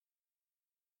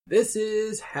This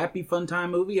is Happy Fun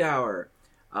Time Movie Hour.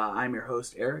 I'm your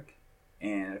host, Eric,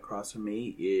 and across from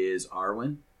me is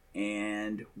Arwen,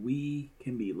 and we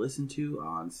can be listened to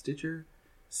on Stitcher,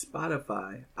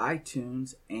 Spotify,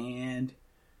 iTunes, and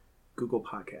Google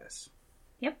Podcasts.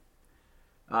 Yep.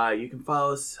 You can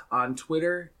follow us on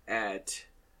Twitter at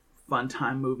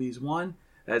FunTimeMovies1.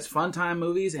 That's Funtime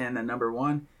Movies and the number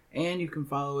 1. And you can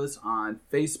follow us on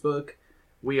Facebook.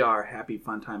 We are Happy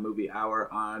Funtime Movie Hour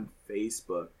on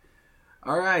Facebook.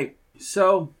 All right.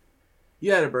 So,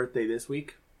 you had a birthday this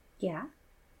week. Yeah.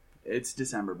 It's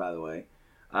December, by the way.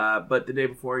 But the day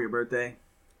before your birthday,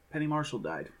 Penny Marshall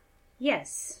died.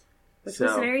 Yes. Which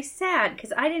was very sad,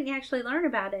 because I didn't actually learn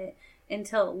about it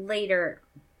until later,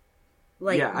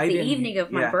 the evening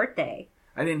of my birthday.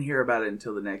 I didn't hear about it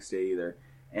until the next day either.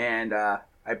 And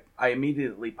I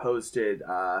immediately posted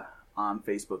on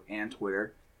Facebook and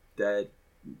Twitter that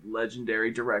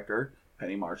legendary director,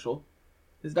 Penny Marshall,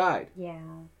 has died. Yeah.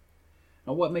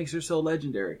 Now, what makes her so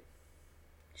legendary?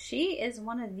 She is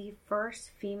one of the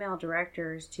first female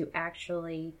directors to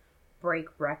actually break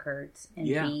records and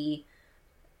be...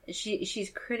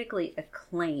 She's critically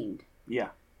acclaimed. Yeah.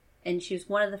 And she was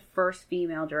one of the first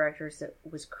female directors that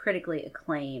was critically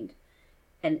acclaimed,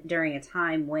 and during a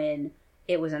time when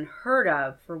it was unheard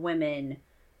of for women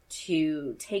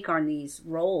to take on these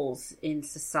roles in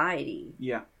society.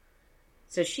 Yeah.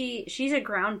 So she's a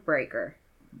groundbreaker.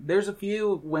 There's a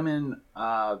few women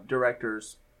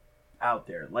directors out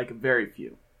there, like very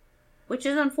few. Which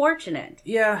is unfortunate.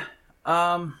 Yeah.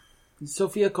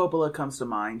 Sofia Coppola comes to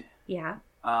mind. Yeah.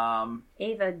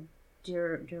 Ava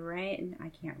Durant,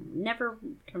 never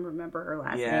can remember her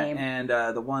last name. Yeah, and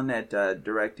the one that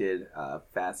directed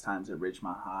Fast Times at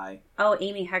Ridgemont High. Oh,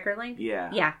 Amy Heckerling? Yeah.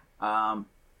 Yeah.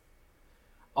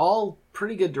 All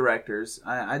pretty good directors.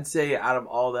 I'd say out of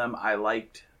all of them,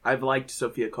 I've liked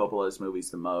Sofia Coppola's movies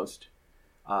the most,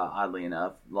 oddly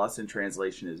enough. Lost in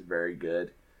Translation is very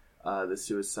good. The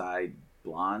Suicide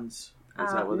Blondes.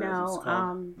 Is that what it's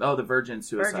called? The Virgin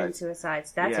Suicides. Virgin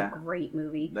Suicides. That's a great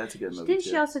movie. That's a good movie, Didn't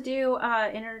she also do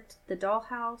Enter the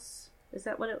Dollhouse? Is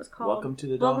that what it was called? Welcome to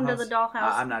the Dollhouse? Welcome to the Dollhouse.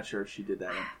 I'm not sure if she did that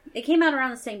one. It came out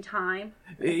around the same time.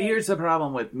 Here's the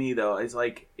problem with me, though. Is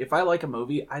like, if I like a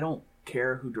movie, I don't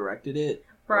care who directed it.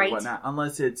 Right. Or whatnot,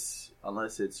 unless it's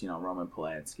Roman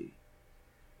Polanski.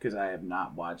 Because I have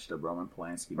not watched a Roman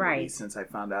Polanski movie since I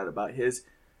found out about his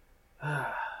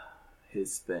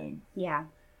thing. Yeah.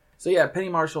 So yeah, Penny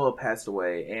Marshall passed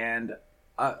away, and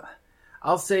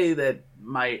I'll say that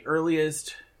my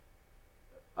earliest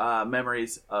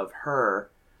memories of her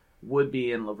would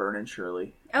be in Laverne and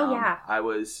Shirley. Oh, yeah. I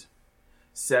was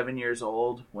 7 years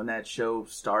old when that show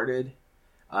started.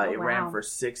 It ran for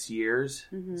 6 years,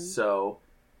 so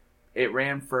it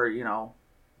ran for,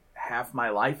 half my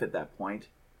life at that point.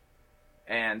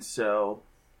 And so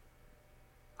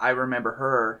I remember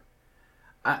her.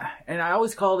 And I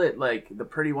always called it like the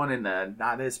pretty one and the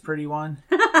not as pretty one.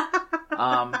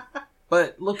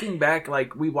 But looking back,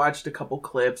 like, we watched a couple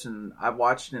clips, and I've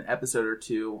watched an episode or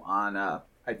two on,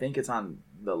 I think it's on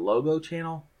the Logo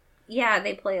channel. Yeah,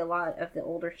 they play a lot of the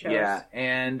older shows. Yeah,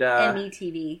 and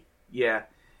MeTV. Yeah,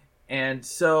 and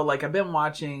so like I've been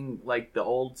watching like the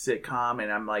old sitcom,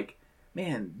 and I'm like,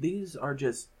 man, these are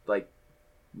just like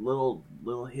little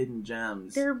hidden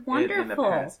gems. They're wonderful. In the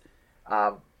past.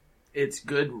 It's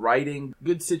good writing,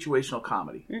 good situational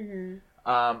comedy.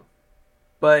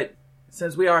 But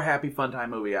since we are Happy Fun Time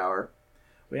Movie Hour,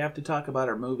 we have to talk about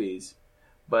her movies,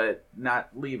 but not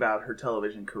leave out her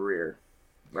television career,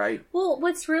 right? Well,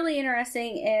 what's really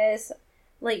interesting is,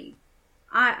 like,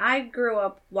 I grew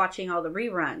up watching all the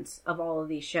reruns of all of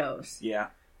these shows. Yeah.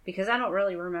 Because I don't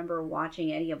really remember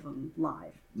watching any of them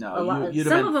live. No, you'd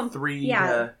have been 3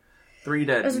 to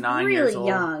 9 years old. Really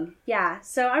young. Yeah.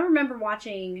 So I remember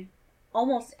watching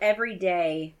almost every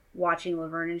day, watching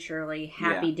Laverne and Shirley,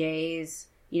 Happy Days,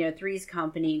 Three's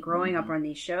Company, growing up on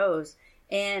these shows.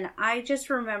 And I just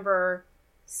remember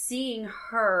seeing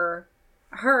her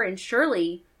and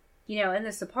Shirley, in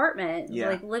this apartment,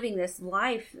 like living this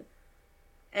life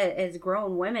as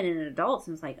grown women and adults.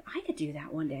 And it's like, I could do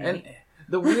that one day. And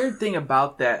the weird thing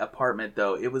about that apartment,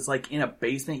 though, it was like in a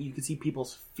basement. You could see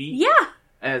people's feet. Yeah.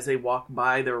 As they walk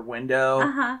by their window.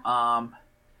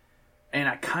 And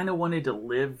I kind of wanted to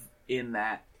live in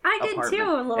that apartment. Did too,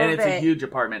 a little bit. And it's a huge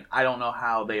apartment. I don't know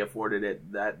how they afforded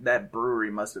it. That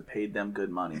brewery must have paid them good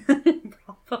money.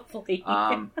 Probably.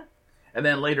 And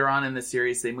then later on in the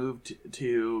series, they moved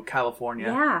to California.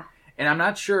 Yeah. And I'm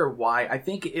not sure why. I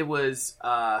think it was...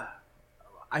 I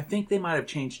think they might have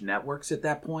changed networks at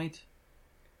that point.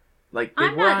 Like, they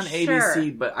were on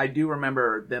ABC, but I do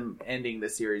remember them ending the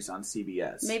series on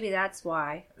CBS. Maybe that's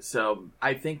why. So,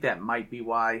 I think that might be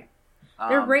why.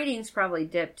 Their ratings probably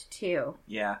dipped, too.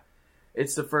 Yeah.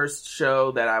 It's the first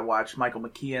show that I watched Michael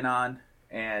McKean on,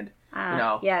 and,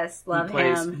 yes, love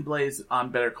him. He plays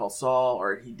on Better Call Saul,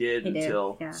 or he did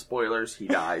until, spoilers, he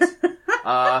dies.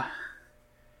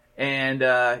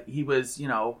 And he was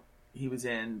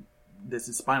in This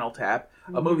Is Spinal Tap,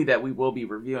 a movie that we will be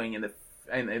reviewing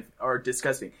or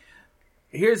discussing.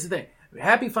 Here's the thing.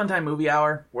 Happy Funtime Movie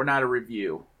Hour, we're not a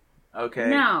review. Okay?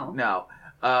 No.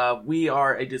 We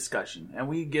are a discussion, and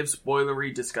we give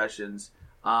spoilery discussions,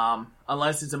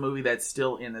 unless it's a movie that's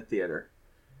still in the theater.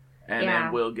 And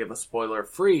then we'll give a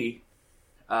spoiler-free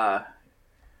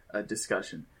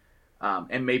discussion,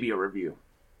 and maybe a review.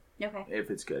 Okay. If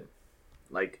it's good.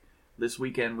 Like, this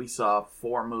weekend we saw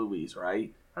 4 movies,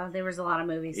 right? Oh, there was a lot of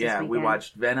movies this weekend. We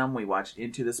watched Venom, we watched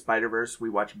Into the Spider-Verse, we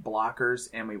watched Blockers,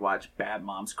 and we watched Bad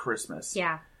Moms Christmas.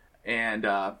 Yeah. And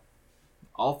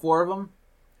all 4 of them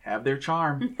have their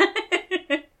charm.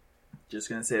 Just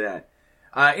gonna say that.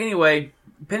 Anyway,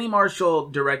 Penny Marshall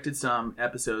directed some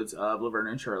episodes of Laverne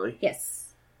and Shirley.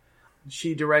 Yes.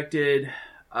 She directed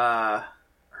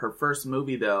her first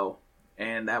movie, though,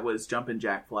 and that was Jumpin'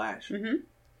 Jack Flash. Mm-hmm.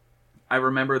 I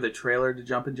remember the trailer to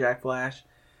Jumpin' Jack Flash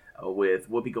with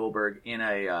Whoopi Goldberg in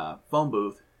a phone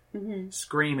booth,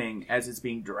 screaming as it's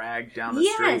being dragged down the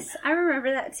street. Yes, I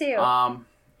remember that too.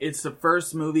 It's the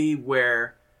first movie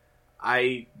where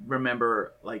I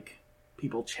remember, like,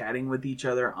 people chatting with each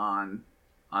other on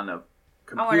a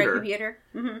computer. On a computer.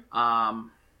 Mm-hmm.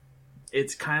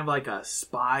 It's kind of like a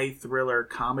spy thriller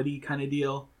comedy kind of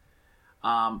deal.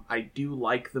 I do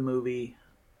like the movie.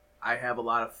 I have a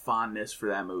lot of fondness for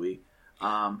that movie.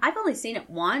 I've only seen it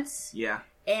once. Yeah.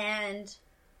 And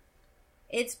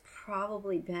it's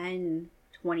probably been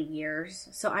 20 years.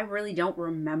 So I really don't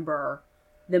remember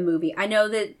the movie. I know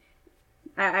that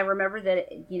I remember that,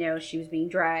 she was being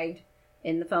dragged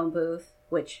in the phone booth,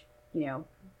 which,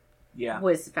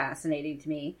 was fascinating to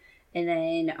me. And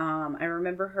then I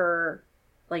remember her,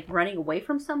 like, running away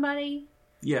from somebody.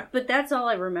 Yeah. But that's all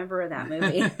I remember of that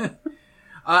movie.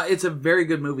 It's a very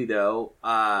good movie, though.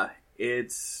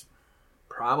 It's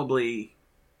probably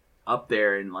up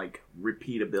there in, like,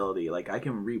 repeatability. Like, I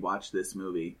can rewatch this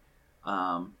movie.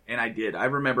 And I did. I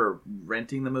remember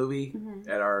renting the movie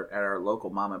at our local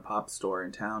mom and pop store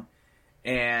in town.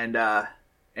 And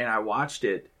I watched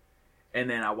it. And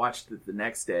then I watched it the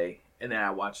next day. And then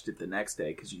I watched it the next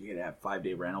day, because you could have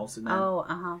 5-day rentals in that. Oh,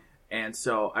 uh-huh. And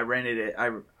so I rented it.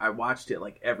 I watched it,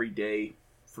 like, every day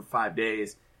for 5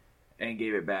 days and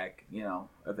gave it back,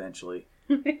 eventually.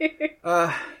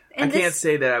 I can't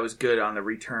say that I was good on the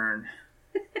return.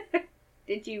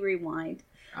 Did you rewind?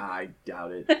 I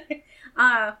doubt it.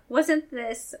 Wasn't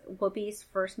this Whoopi's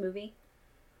first movie?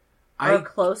 I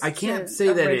to can't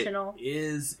say that original?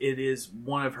 It is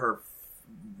one of her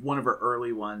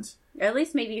early ones. At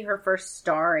least maybe her first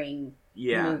starring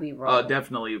movie role.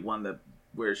 Definitely one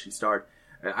where she starred.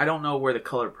 I don't know where The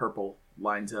Color Purple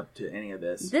lines up to any of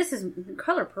this.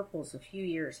 Color Purple is a few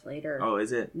years later. Oh,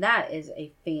 is it? That is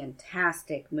a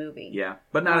fantastic movie. Yeah,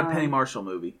 but not a Penny Marshall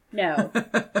movie. No.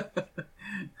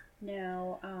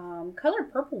 No. Color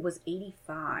Purple was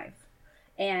 85.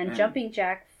 And Jumping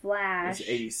Jack Flash is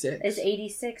 86. Is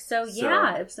 86. So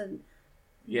yeah, it was the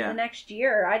next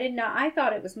year. I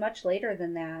thought it was much later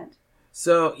than that.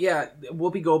 So, yeah,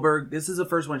 Whoopi Goldberg, this is the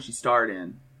first one she starred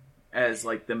in as,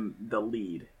 like, the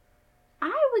lead.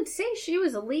 I would say she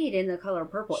was a lead in The Color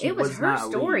Purple. It was her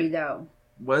story, though.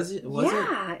 Was it?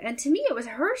 Yeah, and to me it was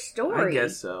her story. I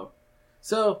guess so.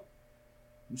 So,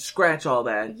 scratch all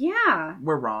that. Yeah.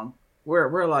 We're wrong.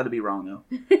 We're allowed to be wrong,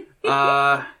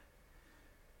 though.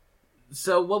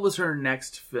 So, what was her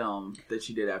next film that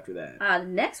she did after that? The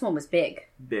next one was Big.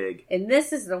 Big. And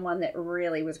this is the one that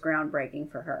really was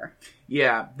groundbreaking for her.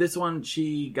 Yeah, this one,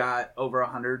 she got over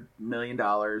 $100 million.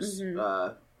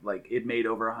 It made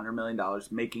over $100 million,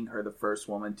 making her the first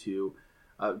woman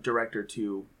director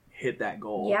to hit that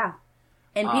goal. Yeah.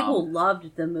 And people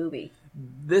loved the movie.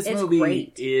 It's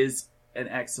movie is an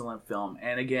excellent film.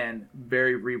 And again,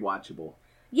 very rewatchable.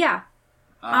 Yeah.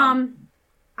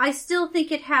 I still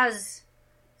think it has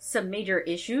some major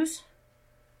issues,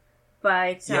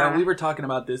 but... Yeah, we were talking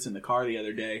about this in the car the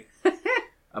other day,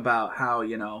 about how,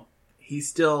 he's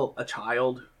still a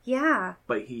child. Yeah.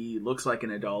 But he looks like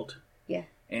an adult. Yeah.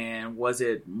 And was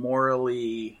it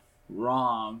morally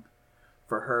wrong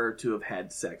for her to have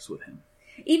had sex with him?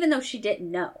 Even though she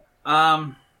didn't know.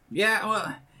 Yeah,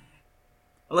 well,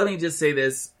 let me just say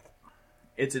this.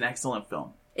 It's an excellent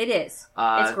film. It is.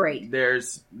 It's great.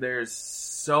 There's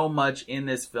so much in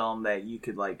this film that you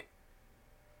could like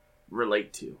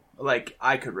relate to. Like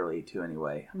I could relate to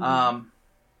anyway. Mm-hmm.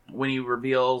 When he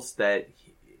reveals that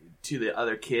to the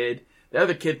other kid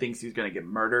thinks he's going to get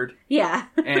murdered. Yeah.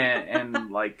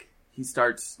 and like he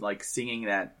starts like singing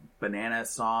that banana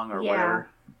song or whatever.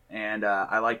 And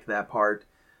I liked that part.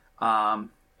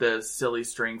 The silly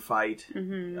string fight.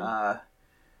 Mm-hmm.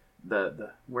 The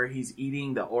where he's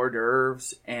eating the hors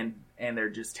d'oeuvres and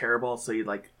they're just terrible. So he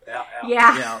like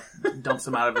dumps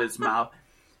them out of his mouth.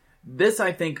 This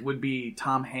I think would be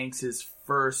Tom Hanks's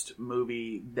first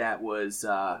movie that was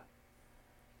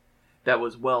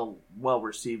well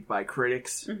received by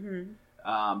critics.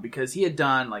 Mm-hmm. Because he had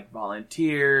done like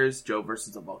Volunteers, Joe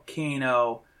versus the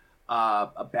Volcano,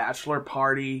 A Bachelor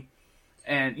Party,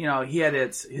 and he had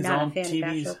his own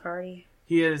TV party.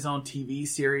 He had his own TV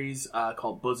series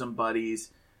called Bosom Buddies.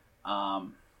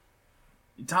 Tom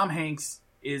Hanks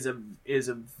is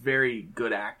a very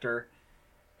good actor,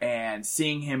 and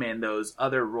seeing him in those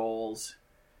other roles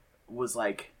was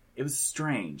like it was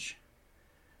strange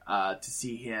to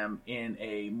see him in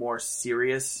a more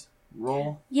serious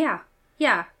role. Yeah.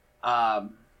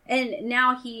 And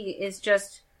now he is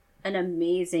just an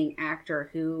amazing actor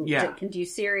who can do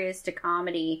serious to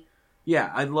comedy.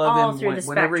 Yeah, I love him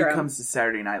whenever he comes to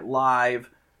Saturday Night Live.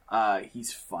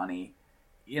 He's funny.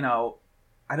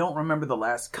 I don't remember the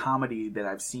last comedy that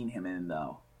I've seen him in,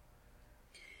 though.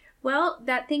 Well,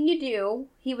 That Thing You Do,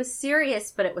 he was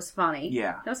serious, but it was funny.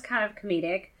 Yeah. That was kind of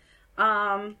comedic.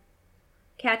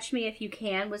 Catch Me If You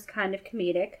Can was kind of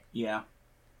comedic. Yeah.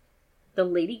 The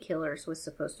Lady Killers was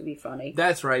supposed to be funny.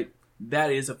 That's right.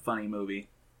 That is a funny movie.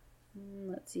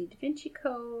 Let's see. Da Vinci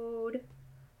Code.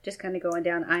 Just kind of going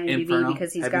down IMDb Inferno.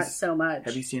 because he's got so much.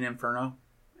 Have you seen Inferno?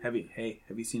 Have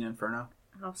you seen Inferno?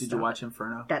 Did you watch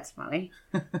Inferno? That's funny.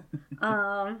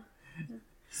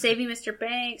 Saving Mr.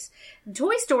 Banks.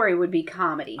 Toy Story would be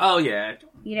comedy. Oh, yeah.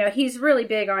 He's really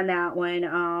big on that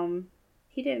one.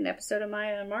 He did an episode of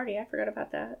Maya and Marty. I forgot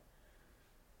about that.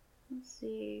 Let's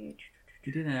see.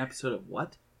 He did an episode of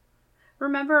what?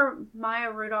 Remember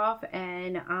Maya Rudolph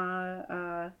and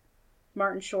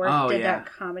Martin Short did that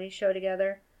comedy show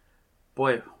together?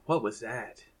 Boy, what was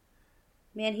that?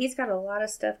 Man, he's got a lot of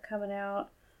stuff coming out.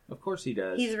 Of course he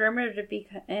does. He's rumored to be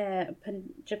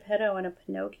Geppetto in a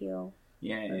Pinocchio.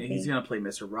 Yeah, movie. He's going to play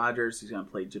Mr. Rogers. He's going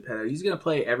to play Geppetto. He's going to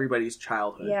play everybody's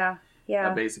childhood.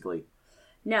 Yeah. Basically.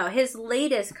 No, his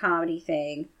latest comedy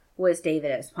thing was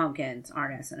David S. Pumpkins on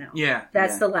SNL. Yeah.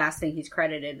 That's the last thing he's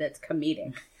credited that's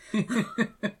comedic.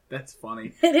 That's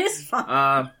funny. It is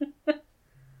funny.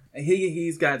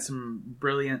 He's got some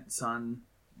brilliant son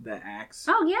that acts.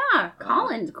 Oh, yeah.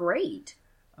 Colin's great.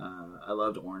 I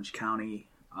loved Orange County.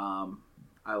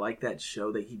 I like that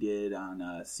show that he did on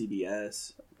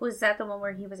CBS. Was that the one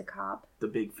where he was a cop? The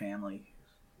Big Family.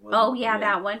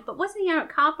 That one. But wasn't he on a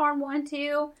cop on one,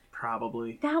 too?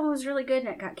 Probably. That one was really good, and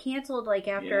it got canceled,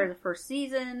 after the first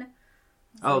season.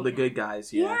 The Good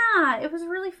Guys, yeah. Yeah, it was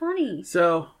really funny.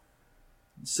 So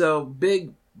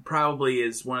Big probably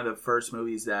is one of the first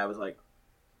movies that I was like,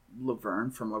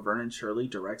 Laverne from Laverne and Shirley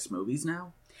directs movies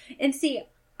now? And see,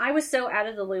 I was so out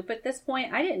of the loop at this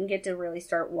point, I didn't get to really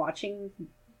start watching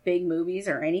big movies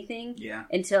or anything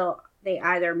until they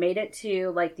either made it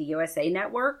to the USA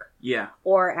Network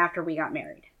or after we got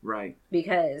married. Right.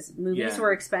 Because movies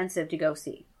were expensive to go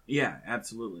see. Yeah,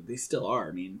 absolutely. They still are.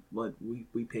 I mean,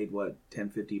 we paid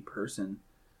 $10.50 person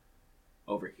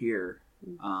over here.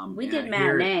 We did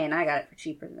matinee, and I got it for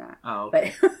cheaper than that. Oh,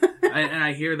 okay. And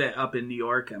I hear that up in New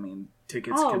York, I mean,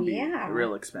 tickets can be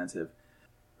real expensive.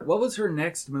 What was her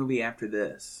next movie after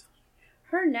this?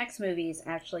 Her next movie is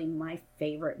actually my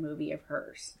favorite movie of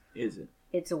hers. Is it?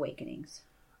 It's Awakenings.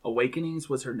 Awakenings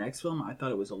was her next film? I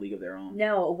thought it was A League of Their Own.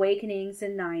 No, Awakenings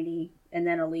in 90, and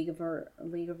then A League of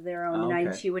Their Own in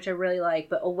 92, which I really like.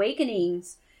 But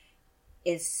Awakenings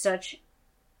is such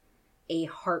a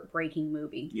heartbreaking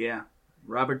movie. Yeah.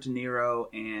 Robert De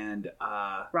Niro and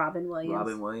Robin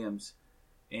Williams.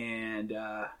 And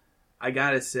I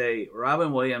gotta say,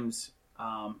 Robin Williams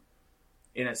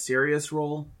in a serious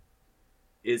role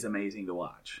is amazing to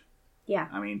watch. Yeah.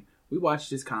 I mean, we watched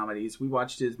his comedies. We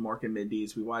watched his Mork and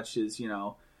Mindy's. We watched his,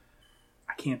 I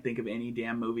can't think of any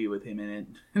damn movie with him in it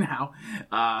now.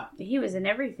 He was in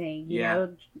everything. You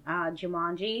know,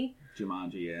 Jumanji.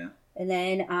 Jumanji, yeah. And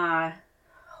then,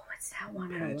 what's that one?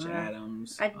 Patch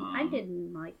Adams. I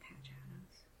didn't like Patch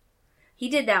Adams. He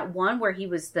did that one where he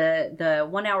was the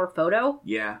 1 hour photo.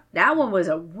 Yeah. That one was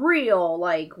a real,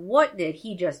 what did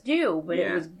he just do? But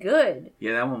it was good.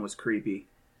 Yeah, that one was creepy.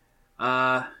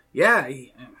 Yeah.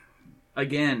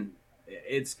 Again,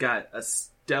 it's got a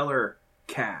stellar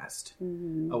cast,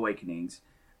 Awakenings.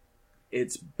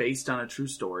 It's based on a true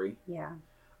story. Yeah.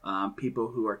 People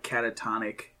who are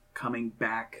catatonic coming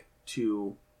back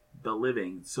to the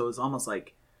living. So it's almost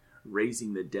like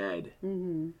raising the dead.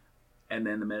 Mm-hmm. And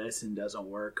then the medicine doesn't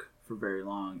work for very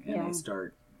long, and they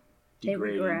start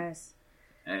degrading. They regress.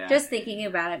 Just thinking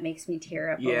about it makes me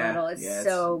tear up a little. It's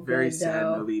so good, very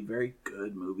sad movie. Very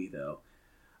good movie, though.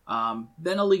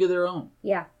 Then A League of Their Own.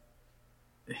 Yeah.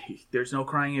 There's no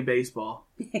crying in baseball.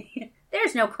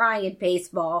 There's no crying in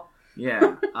baseball.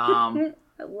 Yeah. I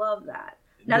love that.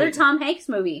 Another Tom Hanks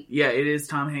movie. Yeah, it is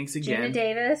Tom Hanks again. Geena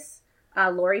Davis,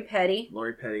 Lori Petty.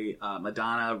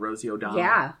 Madonna, Rosie O'Donnell.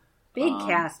 Yeah. Big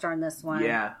cast on this one.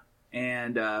 Yeah.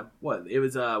 And it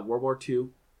was World War II.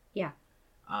 Yeah.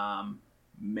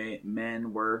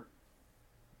 Men were,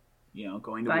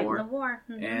 going to Fighting war. The war.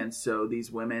 Mm-hmm. And so these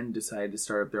women decided to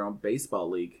start up their own baseball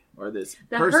league. Or the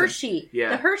Hershey. Yeah.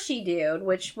 The Hershey dude,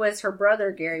 which was her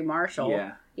brother, Gary Marshall.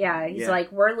 Yeah. Yeah, he's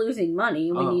like, we're losing money.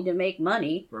 We need to make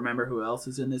money. Remember who else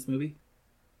is in this movie?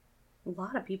 A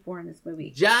lot of people were in this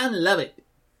movie. John Lovett.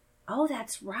 Oh,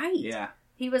 that's right. Yeah.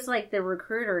 He was like the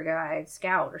recruiter guy,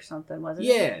 scout or something, wasn't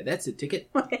he? Yeah, that's a ticket.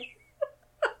 This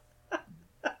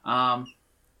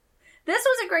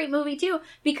was a great movie too,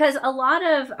 because a lot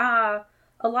of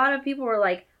people were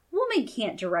like, "Woman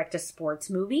can't direct a sports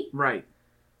movie," right?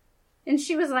 And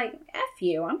she was like, "F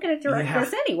you! I'm going to direct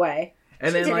this anyway."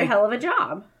 And she did a hell of a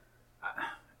job.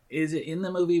 Is it in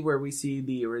the movie where we see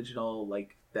the original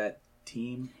that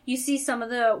team? You see some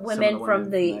of the women, from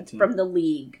the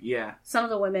league. Yeah, some of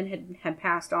the women had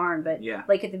passed on, but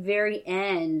like at the very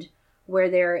end, where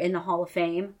they're in the Hall of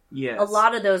Fame. Yes. A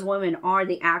lot of those women are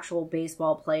the actual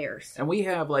baseball players. And we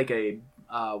have like a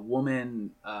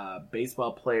woman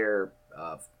baseball player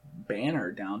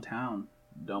banner downtown,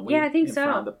 don't we? Yeah, I think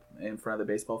so. In front of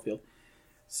the baseball field.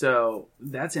 So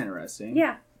that's interesting.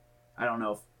 Yeah. I don't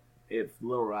know if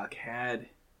Little Rock had...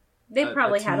 They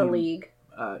probably had a league.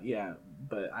 Yeah,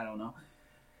 but I don't know.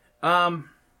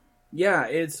 Yeah,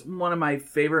 it's one of my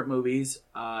favorite movies.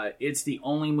 It's the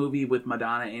only movie with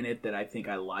Madonna in it that I think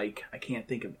I like. I can't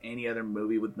think of any other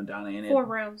movie with Madonna in it. 4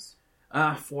 Rooms.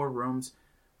 4 Rooms.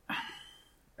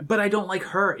 But I don't like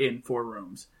her in 4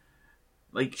 Rooms.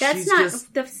 Like, that's she's not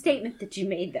just... the statement that you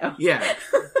made, though. Yeah.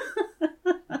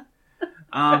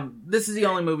 This is the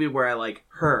only movie where I like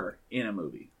her in a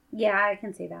movie. Yeah, I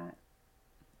can see that.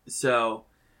 So...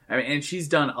 and she's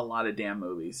done a lot of damn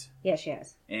movies. Yeah, she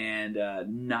has. And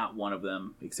not one of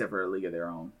them, except for A League of Their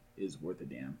Own, is worth a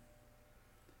damn.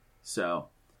 So,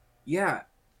 yeah,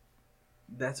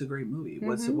 that's a great movie.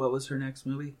 Mm-hmm. What was her next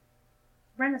movie?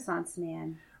 Renaissance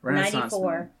Man.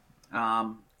 94.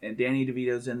 Man. And Danny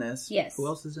DeVito's in this. Yes. Who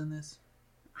else is in this?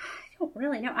 I don't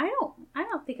really know. I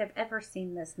don't think I've ever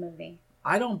seen this movie.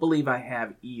 I don't believe I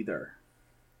have either.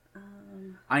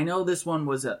 I know this one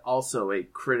was also a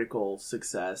critical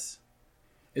success.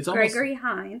 It's Gregory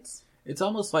Hines. It's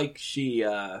almost like she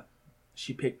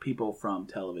picked people from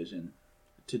television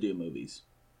to do movies.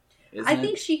 I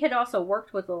think she had also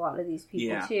worked with a lot of these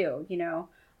people too.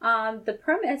 The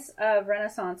premise of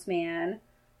Renaissance Man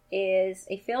is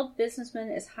a failed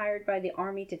businessman is hired by the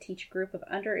army to teach a group of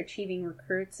underachieving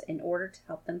recruits in order to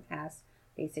help them pass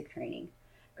basic training.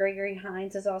 Gregory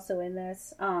Hines is also in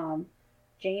this.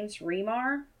 James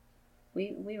Remar,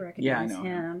 we recognize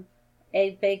him.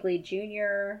 Ed Begley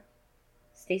Jr.,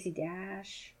 Stacey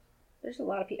Dash. There's a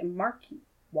lot of people. Mark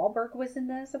Wahlberg was in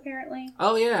this, apparently.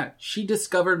 Oh, yeah. She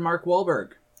discovered Mark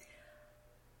Wahlberg.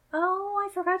 Oh, I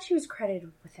forgot she was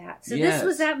credited with that. So this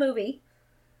was that movie.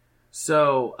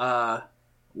 So,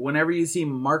 whenever you see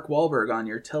Mark Wahlberg on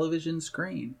your television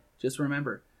screen, just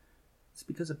remember, it's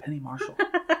because of Penny Marshall.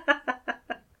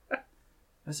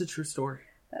 That's a true story.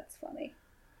 That's funny.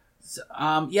 So,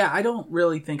 I don't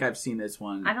really think I've seen this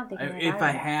one. I don't think if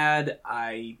I had,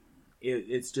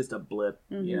 it's just a blip,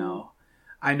 mm-hmm.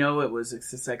 I know it was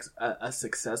a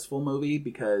successful movie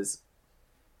because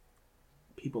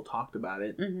people talked about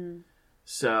it. Mm-hmm.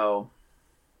 So,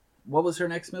 what was her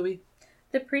next movie?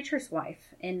 The Preacher's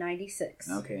Wife in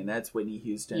 96. Okay, and that's Whitney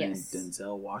Houston and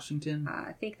Denzel Washington?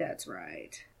 I think that's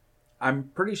right. I'm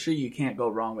pretty sure you can't go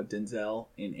wrong with Denzel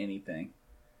in anything.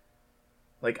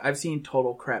 Like, I've seen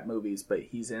total crap movies, but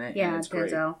he's in it, and it's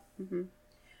great. Denzel. Mm-hmm.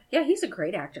 Yeah, he's a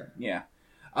great actor. Yeah.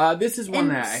 This is one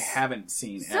that I haven't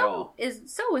seen at all.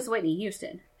 So is Whitney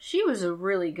Houston. She was a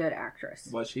really good actress.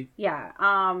 Was she? Yeah.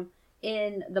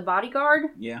 In The Bodyguard.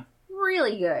 Yeah.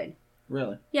 Really good.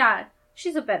 Really? Yeah.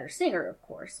 She's a better singer, of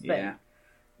course. But,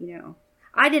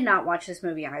 I did not watch this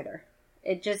movie either.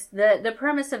 It just, the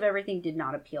premise of everything did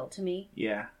not appeal to me.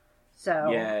 Yeah.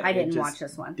 So yeah, I didn't watch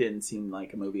this one. Didn't seem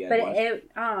like a movie I'd but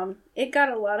watch. It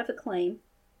got a lot of acclaim.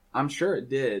 I'm sure it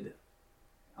did.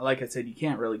 Like I said, you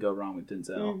can't really go wrong with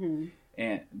Denzel. Mm-hmm.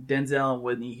 And Denzel and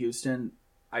Whitney Houston,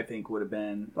 I think, would have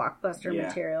been blockbuster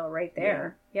material right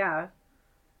there. Yeah.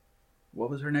 What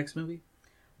was her next movie?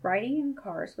 Riding in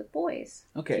Cars with Boys.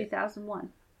 Okay. 2001.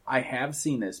 I have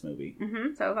seen this movie.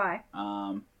 Mm-hmm. So have I.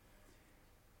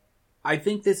 I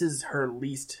think this is her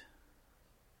least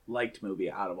liked movie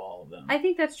out of all of them. I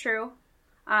think that's true.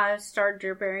 Starred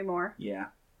Drew Barrymore. Yeah.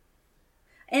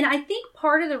 And I think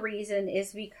part of the reason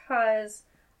is because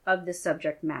of the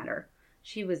subject matter.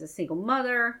 She was a single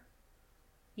mother.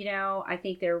 You know, I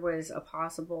think there was a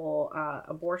possible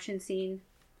abortion scene.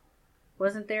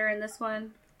 Wasn't there in this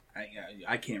one?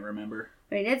 I can't remember.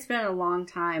 I mean, it's been a long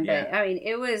time, but I mean,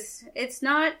 it's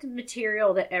not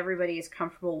material that everybody is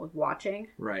comfortable with watching.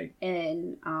 Right.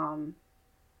 And,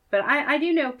 but I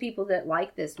do know people that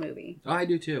like this movie. Oh, I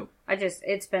do too.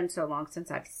 It's been so long since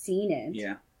I've seen it.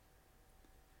 Yeah.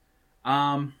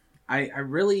 I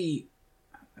really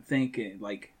think,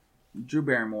 like, Drew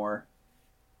Barrymore,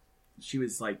 she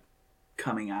was, like,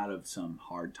 coming out of some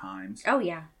hard times. Oh,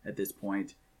 yeah. At this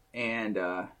point. And,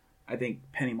 I think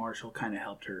Penny Marshall kind of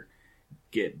helped her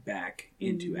get back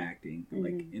into acting,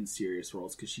 like in serious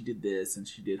roles, because she did this and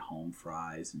she did Home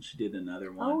Fries and she did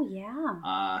another one. Oh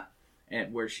yeah.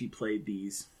 And where she played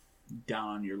these down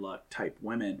on your luck type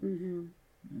women.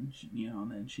 Mm-hmm. And she, you know,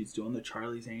 and then she's doing the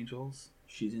Charlie's Angels.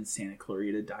 She's in Santa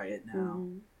Clarita Diet now.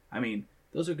 Mm-hmm. I mean,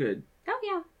 those are good. Oh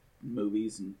yeah.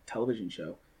 Movies and television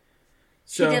show.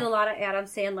 So, she did a lot of Adam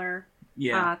Sandler.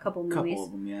 Yeah, a couple movies. Couple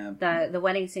of them, yeah. The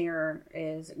Wedding Singer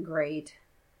is great,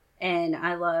 and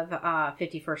I love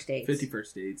 50 First Dates. 50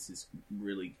 First Dates is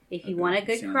really. If you want a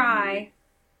good cry, movie.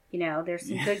 You know, there's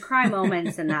some good cry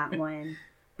moments in that one,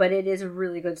 but it is a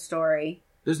really good story.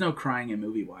 There's no crying in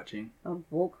movie watching. Oh,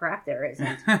 bull crap, there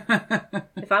isn't.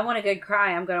 If I want a good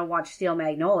cry, I'm going to watch Steel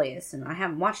Magnolias, and I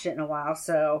haven't watched it in a while,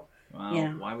 so. Well, you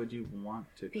know. Why would you want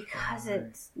to? Because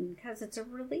it's a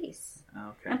release.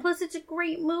 Okay. And plus, it's a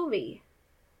great movie.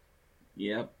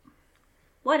 Yep.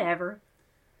 Whatever.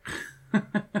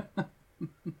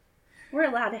 We're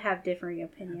allowed to have differing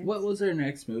opinions. What was her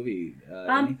next movie?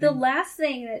 The last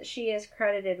thing that she is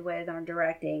credited with on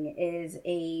directing is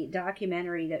a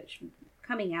documentary that's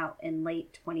coming out in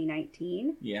late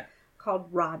 2019. Yeah. Called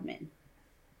Rodman.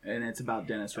 And it's about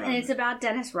Dennis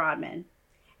Rodman.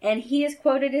 And he is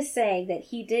quoted as saying that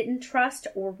he didn't trust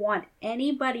or want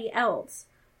anybody else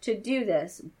to do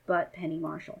this but Penny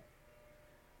Marshall.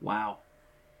 Wow.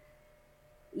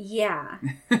 Yeah.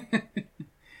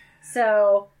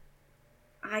 So,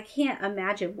 I can't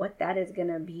imagine what that is going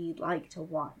to be like to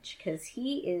watch, because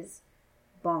he is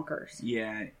bonkers.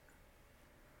 Yeah.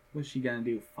 What's she going to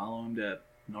do? Follow him to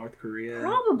North Korea?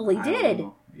 Probably did.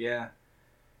 Yeah.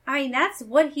 I mean, that's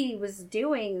what he was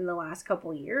doing in the last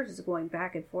couple of years, is going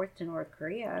back and forth to North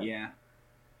Korea. Yeah.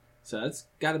 So that's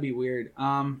got to be weird.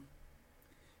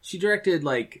 She directed,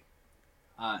 like,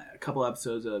 a couple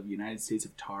episodes of United States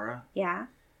of Tara. Yeah.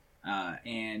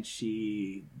 And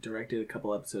she directed a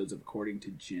couple episodes of According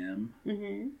to Jim.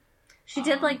 Mm-hmm. She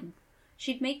did,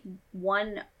 she'd make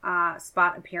one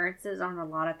spot appearances on a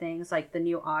lot of things, like the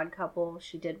new Odd Couple.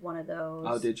 She did one of those.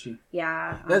 Oh, did she?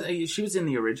 Yeah. She was in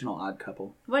the original Odd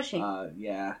Couple. Was she?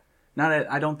 Yeah.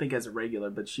 I don't think as a regular,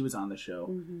 but she was on the show.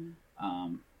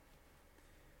 Mm-hmm.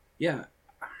 Yeah.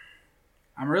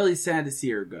 I'm really sad to see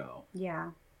her go.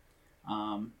 Yeah.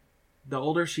 The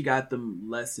older she got, the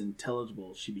less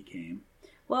intelligible she became.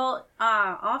 Well,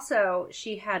 also,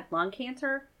 she had lung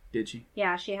cancer. Did she?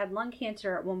 Yeah, she had lung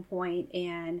cancer at one point,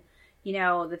 and, you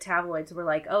know, the tabloids were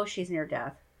like, oh, she's near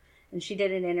death. And she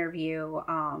did an interview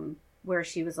where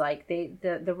she was like,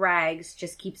 the rags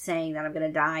just keep saying that I'm going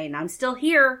to die, and I'm still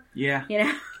here. Yeah. You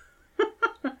know?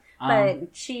 But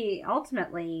she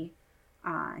ultimately,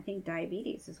 I think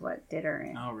diabetes is what did her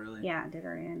in. Oh, really? Yeah, did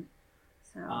her in.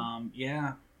 So.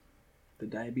 Yeah. The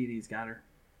diabetes got her.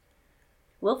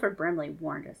 Wilford Brimley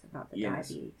warned us about the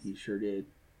diabetes. He sure did.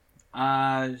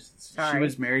 Sorry. She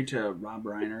was married to Rob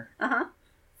Reiner. Uh-huh.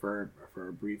 For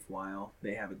a brief while.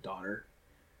 They have a daughter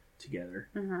together.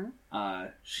 Uh-huh.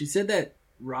 She said that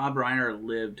Rob Reiner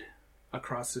lived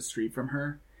across the street from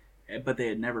her, but they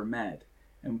had never met.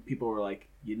 And people were like,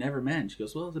 you never met? And she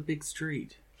goes, well, it's a big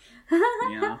street.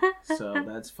 You know? So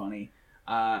that's funny.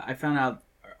 I found out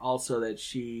also that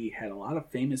she had a lot of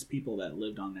famous people that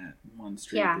lived on that one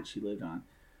street that she lived on.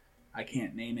 I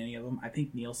can't name any of them. I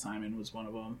think Neil Simon was one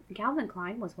of them. Calvin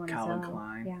Klein was one of them. Calvin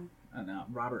Klein. Yeah. No,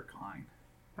 Robert Klein.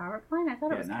 Robert Klein? I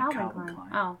thought it was not Calvin Klein.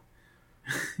 Klein. Oh.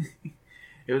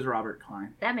 It was Robert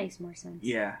Klein. That makes more sense.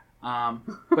 Yeah.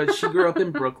 But she grew up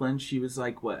in Brooklyn. She was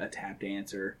like, a tap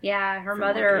dancer. Yeah, her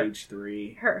mother... Like age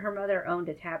 3. Her mother owned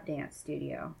a tap dance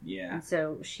studio. Yeah. And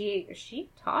so she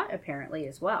taught, apparently,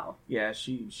 as well. Yeah,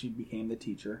 she became the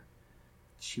teacher.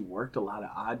 She worked a lot of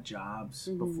odd jobs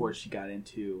before she got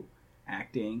into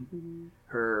acting. Mm-hmm.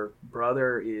 Her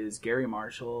brother is Gary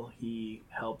Marshall. He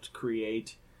helped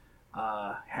create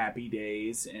Happy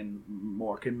Days and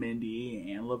Mork and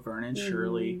Mindy and Laverne and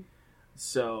Shirley.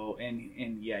 So,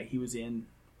 and yeah, he was in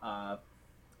A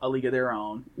League of Their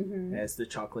Own as the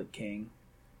Chocolate King.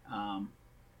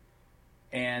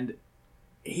 And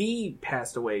he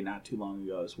passed away not too long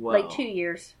ago as well. Like 2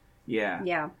 years. Yeah.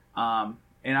 Yeah.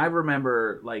 And I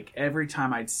remember, like, every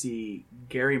time I'd see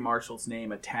Gary Marshall's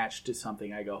name attached to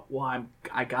something, I go, well,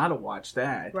 I gotta watch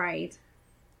that. Right.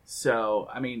 So,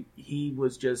 I mean, he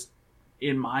was just,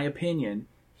 in my opinion,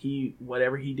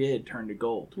 whatever he did turned to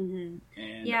gold. Mm-hmm.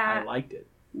 And I liked it.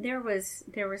 There was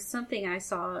something I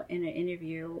saw in an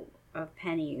interview of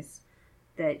Penny's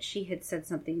that she had said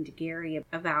something to Gary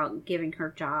about giving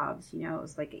her jobs. You know, it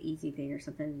was like an easy thing or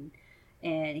something.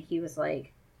 And he was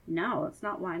like, no, it's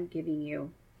not why I'm giving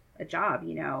you a job,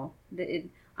 you know.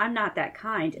 I'm not that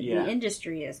kind. Yeah. The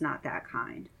industry is not that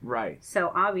kind. Right.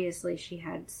 So obviously she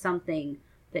had something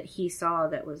that he saw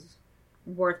that was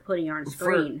worth putting on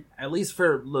screen. At least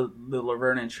for the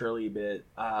Laverne and Shirley bit,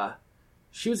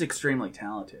 she was extremely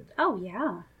talented. Oh,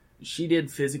 yeah. She did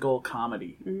physical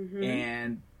comedy,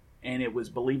 and it was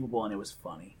believable and it was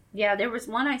funny. Yeah, there was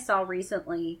one I saw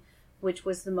recently, which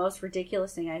was the most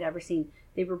ridiculous thing I'd ever seen.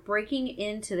 They were breaking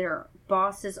into their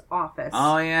boss's office.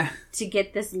 Oh, yeah. To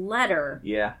get this letter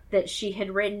that she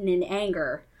had written in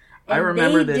anger. And I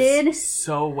remember this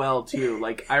so well, too.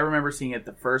 Like, I remember seeing it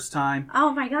the first time.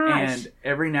 Oh, my gosh. And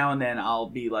every now and then I'll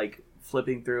be, like,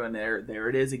 flipping through, and there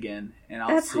it is again. And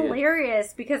That's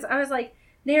hilarious, because I was like,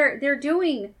 they're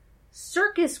doing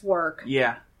circus work.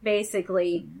 Yeah.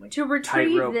 Basically. Like to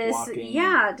retrieve this. Walking.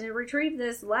 Yeah, to retrieve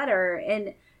this letter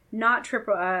and not trip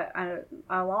an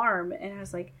alarm. And I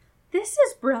was like, this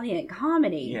is brilliant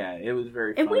comedy. Yeah, it was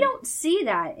very funny. And we don't see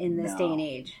that in this day and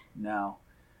age. No.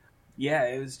 Yeah,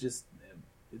 it was just,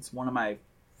 it's one of my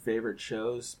favorite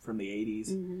shows from the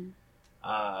 80s.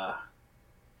 Mm-hmm.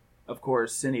 Of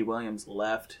course, Cindy Williams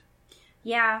left.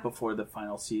 Yeah. Before the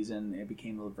final season. It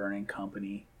became the Laverne and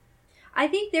Company. I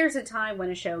think there's a time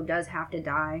when a show does have to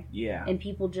die. Yeah. And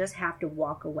people just have to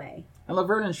walk away. And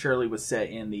Laverne and Shirley was set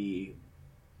in the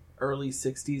early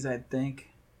 60s, I think.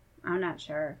 I'm not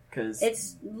sure. Because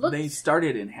they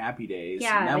started in Happy Days.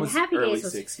 Yeah, and that was Happy early Days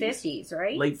was 50s,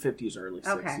 right? Late 50s, early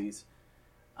 60s.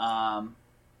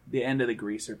 The end of the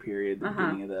greaser period, the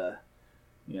beginning of the,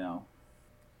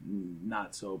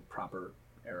 not so proper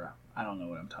era. I don't know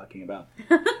what I'm talking about.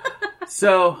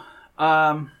 So,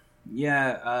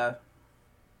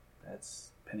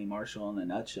 that's Penny Marshall in a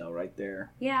nutshell right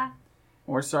there. Yeah. And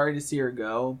we're sorry to see her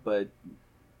go, but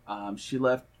she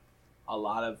left a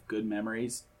lot of good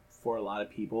memories for a lot of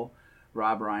people.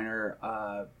 Rob Reiner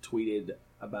tweeted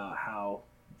about how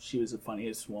she was the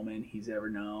funniest woman he's ever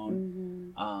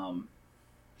known. Mm-hmm.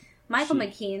 Michael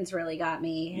McKean's really got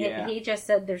me. Yeah. He just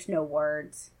said there's no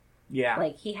words. Yeah.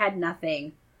 Like, he had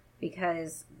nothing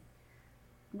because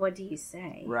what do you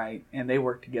say? Right. And they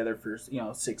worked together for,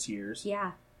 6 years.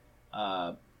 Yeah.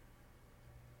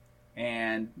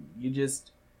 And you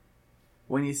just,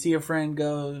 when you see a friend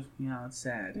go, it's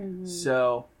sad. Mm-hmm.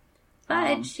 So.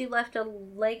 But she left a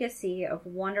legacy of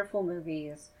wonderful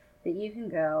movies that you can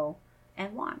go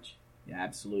and watch. Yeah,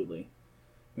 absolutely.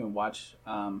 You can watch,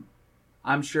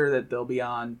 I'm sure that they'll be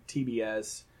on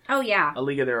TBS. Oh, yeah. A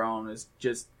League of Their Own is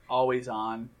just always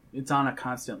on. It's on a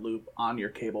constant loop on your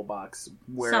cable box,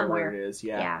 wherever it is.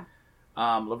 Yeah.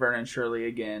 Laverne and Shirley,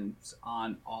 again, is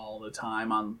on all the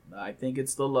time. I think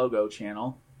it's the Logo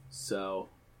channel. So.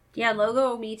 Yeah,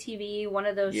 Logo, MeTV, one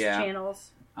of those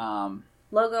channels.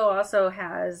 Logo also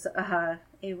has a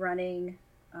running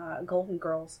Golden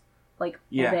Girls, all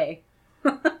day.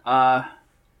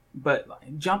 But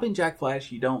Jumpin' Jack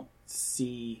Flash, you don't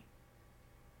see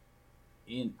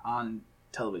on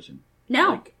television.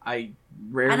 No. I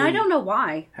rarely... And I don't know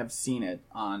why. ...have seen it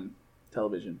on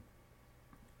television.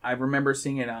 I remember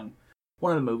seeing it on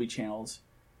one of the movie channels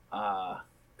a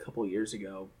couple years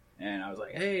ago, and I was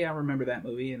like, hey, I remember that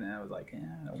movie, and then I was like, I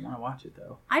don't want to watch it,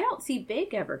 though. I don't see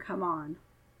Big ever come on.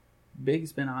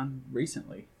 Big's been on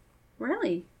recently.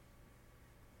 Really?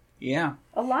 Yeah.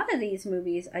 A lot of these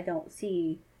movies I don't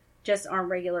see just on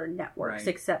regular networks,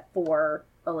 except for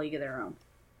A League of Their Own.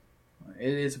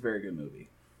 It is a very good movie.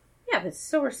 Yeah, but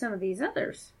so are some of these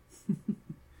others.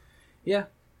 Yeah,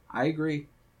 I agree.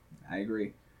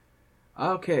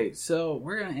 Okay, so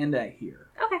we're going to end that here.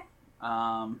 Okay.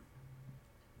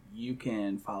 You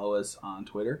can follow us on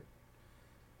Twitter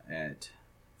at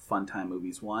Funtime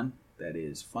Movies 1. That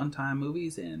is Funtime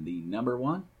Movies and the number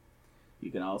 1.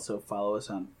 You can also follow us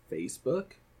on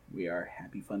Facebook. We are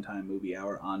Happy Funtime Movie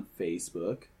Hour on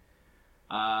Facebook.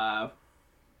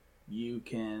 You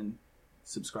can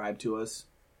subscribe to us.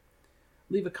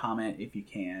 Leave a comment if you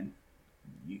can.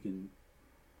 You can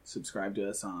subscribe to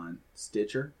us on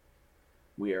Stitcher.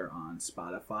 We are on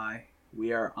Spotify.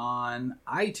 We are on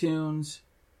iTunes.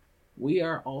 We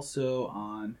are also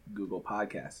on Google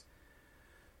Podcasts.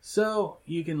 So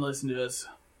you can listen to us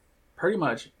pretty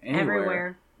much anywhere.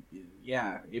 Everywhere.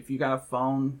 Yeah, if you got a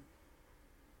phone,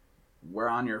 we're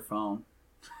on your phone.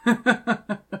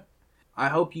 I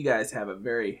hope you guys have a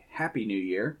very happy new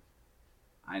year.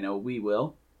 I know we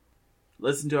will.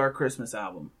 Listen to our Christmas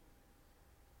album.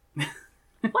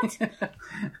 What?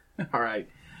 All right.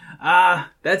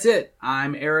 That's it.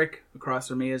 I'm Eric. Across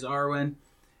from me is Arwen.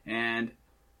 And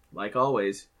like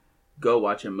always, go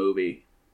watch a movie.